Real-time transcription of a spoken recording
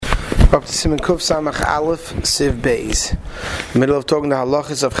We're up to Siman Kuf Samach Aleph Siv Beis. Middle of talking the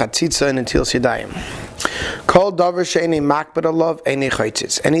halachas of Chatzitza and Until Yadayim. Kol davar she'enei makbid alav enei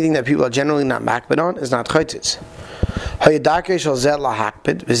chaytzitz. Anything that people are generally not makbid on is not chaytzitz. Hayadarke shal zeh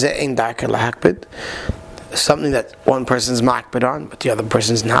lahakbid v'zeh ein darke lahakbid. Something that one person's makbid on, but the other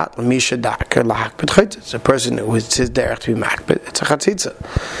person's not. Misha darke lahakbid chaytzitz. A person who is his derech to be makbid, it's a chatzitza.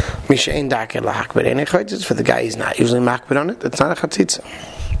 Misha ein darke lahakbid enei chaytzitz. For the guy who's not usually makbid on it, it's not a chatzitza.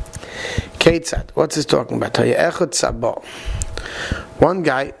 Ketzad, what's this talking about? One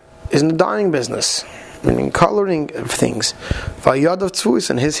guy is in the dyeing business, meaning coloring of things. Vayad of tzvuis,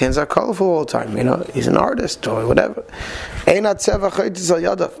 and his hands are colorful all the time. You know, he's an artist or whatever. The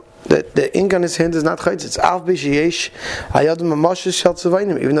ink on his hands is not chaytzitz.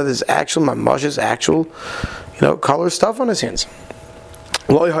 Even though there's actual mamashes, actual, color stuff on his hands.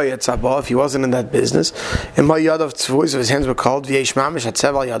 If he wasn't in that business, and my yad of tzvuis, his hands were called v'yesh mamish at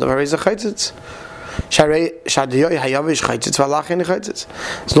seval yad of hariz chaytzitz.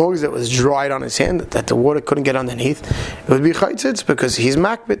 As long as it was dried on his hand, that the water couldn't get underneath, it would be chaytzitz because he's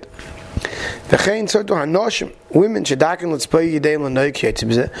makbid.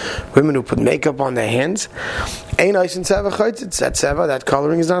 Women who put makeup on their hands, that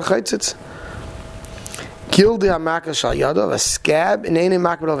coloring is not chaytzitz. Gildi hamaka shal yadav, a scab in any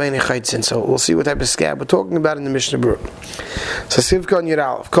makbid of any chaytzin. So we'll see what type of scab we're talking about in the Mishnah Berurah. So Sivka and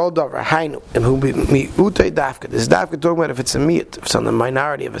Yiralef, Kol Davar, Hainu, and who be utay dafka. This dafka talking about if it's a meat, if it's on the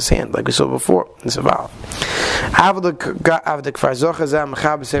minority of his hand, like we saw before in Saval. Even though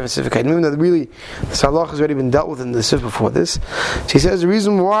really the Salach has already been dealt with in the Sif before this, she says the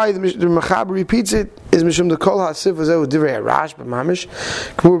reason why the Mechaber repeats it is Mishum the Kol HaSif was with Divrei Rash, but Mamish,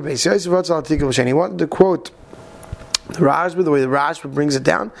 K'mur Beis Yosef Ratzal Tikkel B'Shen. He wanted to quote the Rashba, the way the Rashba brings it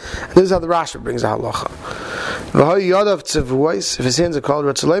down, and this is how the Rashba brings the halacha. If his hands are called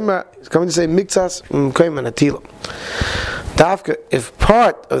Ratzaleima, he's coming to say Miktas Mkoim and Atila. Dafka, if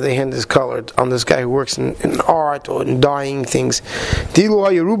part of the hand is colored on this guy who works in art or in dyeing things,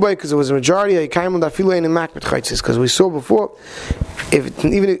 because it was a majority, because we saw before, if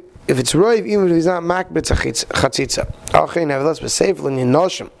it's roiv, even if he's not makbid, it's a chatzitza. Nevertheless, but Seif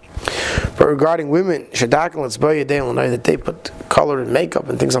noshim. But regarding women, that they put color and makeup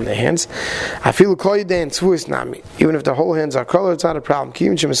and things on their hands, I feel even if the whole hands are colored, it's not a problem.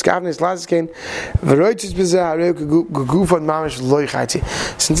 Since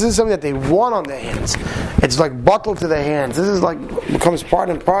this is something that they want on their hands, it's like bottled to their hands. This is like becomes part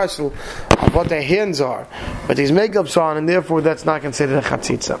and parcel of what their hands are. But these makeups on, and therefore that's not considered a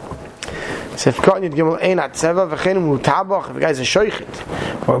chatzitza. If a guy is a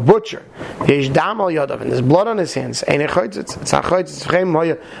shoichet or a butcher, and there's blood on his hands, it's not chaytzitz.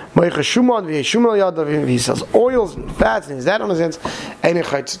 He sells oils and fats and his that on his hands, but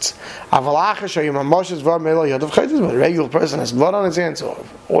a regular person has blood on his hands or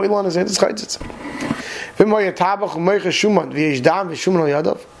oil on his hands, it's chaytzitz.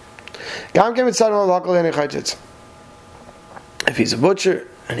 If he's a butcher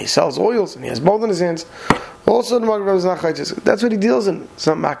and he sells oils and he has both in his hands, also the Magrav is not chaytzitz. That's what he deals in. It's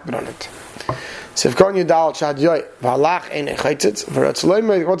not makbid on it.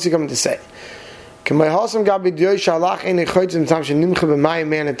 What's he coming to say? That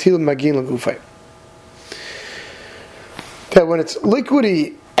when it's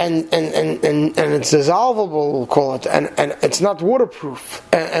liquidy and it's dissolvable, we'll call it, and it's not waterproof,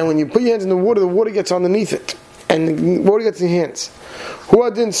 and when you put your hands in the water gets underneath it, and the water gets in your hands.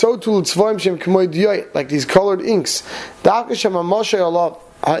 Like these colored inks. If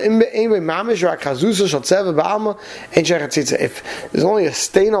there's only a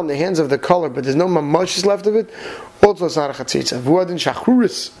stain on the hands of the color, but there's no mamashes left of it, also it's not a chatzitza.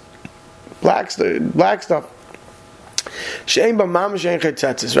 Black stuff.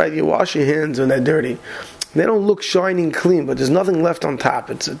 Right? You wash your hands when they're dirty. They don't look shiny and clean, but there's nothing left on top.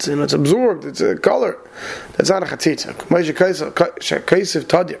 It's absorbed. It's a color. That's not a chatzitza.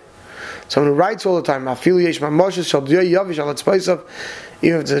 Someone who writes all the time,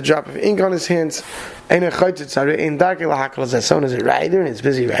 even if it's a drop of ink on his hands, someone is a writer and he's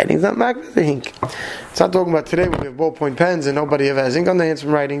busy writing. It's not makbid the ink. It's not talking about today when we have ballpoint pens and nobody ever has ink on their hands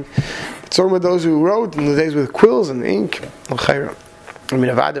from writing. It's talking about those who wrote in the days with quills and ink. I mean,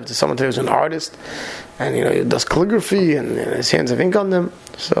 if someone today who's an artist and he does calligraphy and his hands have ink on them,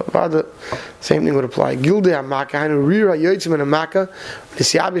 so same thing would apply. Gilde hamaka, hainu rira yotzim and hamaka,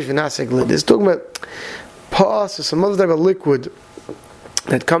 nisyabish v'nasek lid. It's talking about pus or some other type of liquid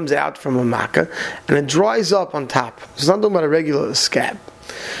that comes out from a makkah and it dries up on top. It's not talking about a regular scab.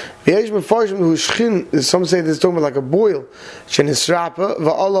 Some say this is talking about like a boil.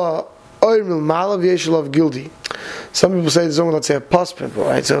 oimil malav yeshalav gildi. Some people say there's only, let's say, a pus pimple,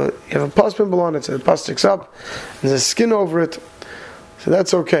 right? So you have a pus pimple on it, so the pus sticks up, and there's a skin over it, so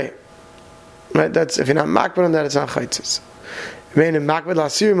that's okay. Right? That's if you're not makbid on that, it's not chaytzis. Meaning makbid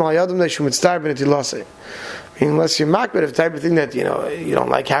lasir mal yadam leishum mitztar b'netilase. Unless you're makbid of the type of thing that you don't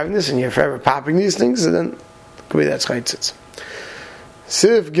like having this, and you're forever popping these things, so then it could be that's chaytzis.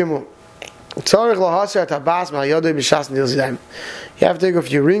 Siv gimel. You have to take off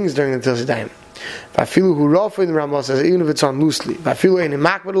your rings during the Til Sidayim. The Rambam says even if it's on loosely. Even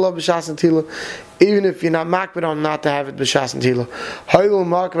if you're not makbid on not to have it b'shas and tila.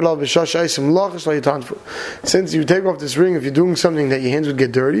 Since you take off this ring, if you're doing something that your hands would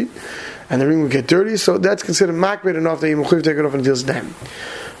get dirty, and the ring would get dirty, so that's considered makbid enough that you mechuyev take it off until Sidayim.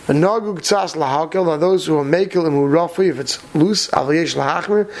 Now those who are makel and who rafi, if it's loose,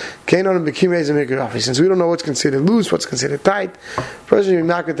 since we don't know what's considered loose, what's considered tight, person you're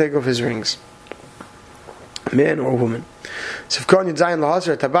not going to take off his rings, man or woman. You take off the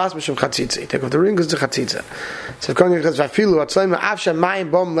ring because it's a chatzitza.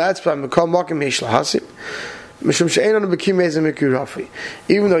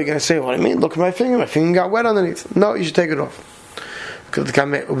 Even though you're going to say, what I mean, look at my finger got wet underneath. No, you should take it off. But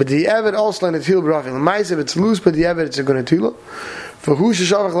the Evid also in the Til Brafil. If it's loose, but the Evid it's a good Tilo. For who should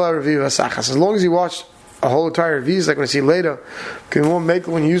as long as you watch a whole entire Revis, like we're going to see later, you won't make it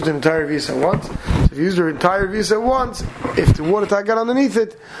when you use the entire Revis at once. So if you use the entire Revis at once, if the water tag got underneath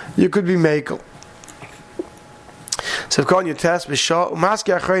it, you could be makel. So if calling your test b'shah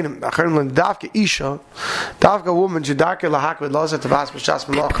umaski achreinim dafka isha dafka woman shedaka lahak with loza tabas b'shas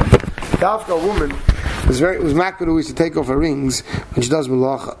malacha. Dafka woman was makbid always to take off her rings when she does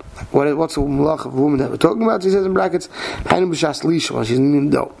malacha. What's the malacha of a woman that we're talking about? She says in brackets, hainu b'shas lisha when she's in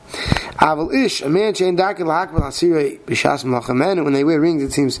the dough. Aval ish, a man shein daka lahak with asirei b'shas malacha. Men when they wear rings,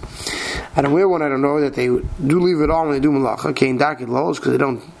 it seems I don't wear one. I don't know that they do leave it on when they do malacha. Kein daka lolos because they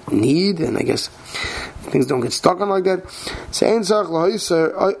don't need, and I guess things don't get stuck on like that.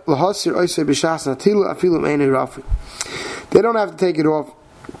 They don't have to take it off,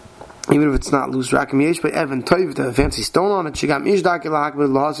 even if it's not loose. Right? If they have a fancy stone on it,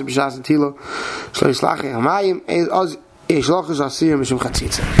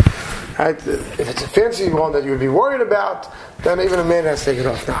 right? If it's a fancy one that you would be worried about, then even a man has to take it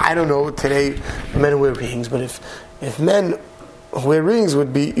off. Now, I don't know today men wear rings, but if men wear rings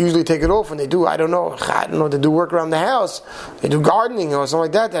would be usually take it off when they do. I don't know. They do work around the house. They do gardening or something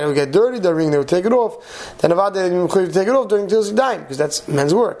like that. That would get dirty. The ring they would take it off. Then about that they would take it off during Til Sidayim because that's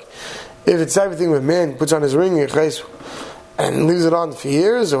men's work. If it's the type of thing where man puts on his ring and leaves it on for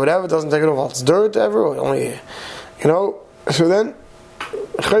years or whatever, doesn't take it off, all it's dirt ever, or only so then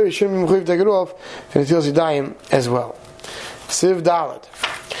you shouldn't be take it off in Til Sidayim as well. Siv Dalet.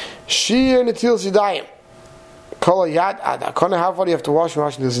 Shir Til Sidayim. How far do you have to wash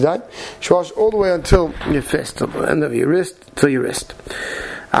until Sidayim? You wash all the way until your fist, till the end of your wrist, till your wrist.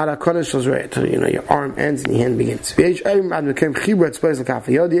 Till your arm ends and your hand begins.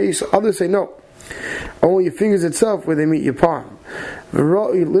 Others say no. Only your fingers itself where they meet your palm. Which is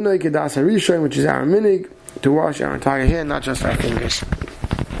our minig, to wash our entire hand, not just our fingers.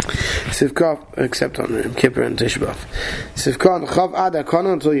 Sivkaf, except on Kippur and Tisha B'Av. Sivkaf, chav ad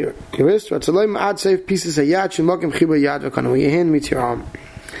akana until your wrist. Ratzalay ad Seif pieces a yad shemakim chiba yad v'akana where your hand meets your arm.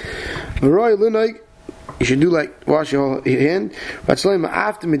 V'roi lunaik, you should do like wash your hand. Ratzalay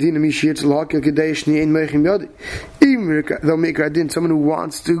after medina mishir tzalhakil kedei shni ein meichim yadi. Even though Meikar Adin, someone who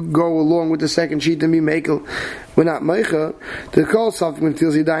wants to go along with the second sheet and be Meikel, we're not Meicha. To call something with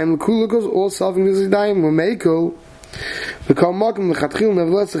Til Sidayim l'kula, because all something with Til Sidayim we're Meikel. We call Makim l'chatchil,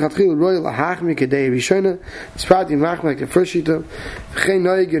 nevertheless l'chatchil royal lahachmi kedei rishona. It's probably machmi like the first sheet. V'chein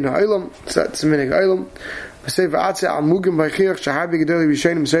noig in ha'olam, it's a minig ha'olam. V'sei v'atzeh al mugim b'chirach shahar b'gedei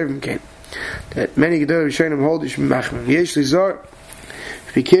rishonim sevim kein. That many gedei rishonim hold you should be machmi. Yesh lizar.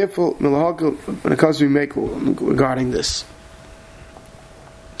 Be careful when it comes to Meikel regarding this.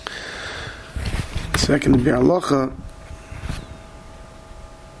 Second, to be halacha.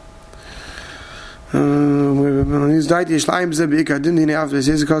 When he's died, he shleim ze beikar din dine after he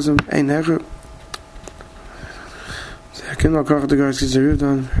says because of ein hecher. Second, I'll cover the guys because they're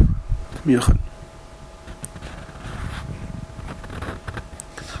done. Yuchad.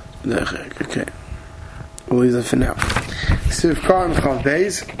 Okay. We'll leave that for now. Siv Khan Chav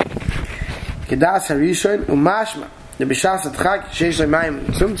Beis Kedas Harishon Umashma the Bishas Atchak Sheish Lemayim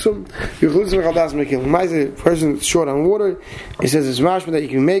Tzumtzum Yuchlutzim Chadas Mekil. The person is short on water, he says it's mashma that you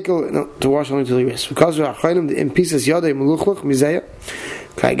can make to wash only till the wrist. Because we are chayim in pieces yadei meluchluch mizeya.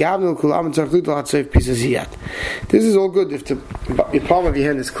 This is all good if the palm of your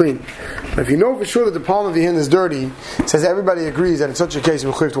hand is clean. But if you know for sure that the palm of your hand is dirty, it says everybody agrees that in such a case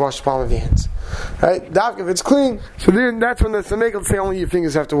you have to wash the palm of your hands. Right? If it's clean, so then that's when the Tanakh will say only your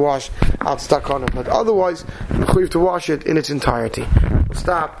fingers have to wash out stuck on it. But otherwise, you have to wash it in its entirety. We'll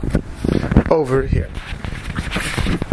stop over here.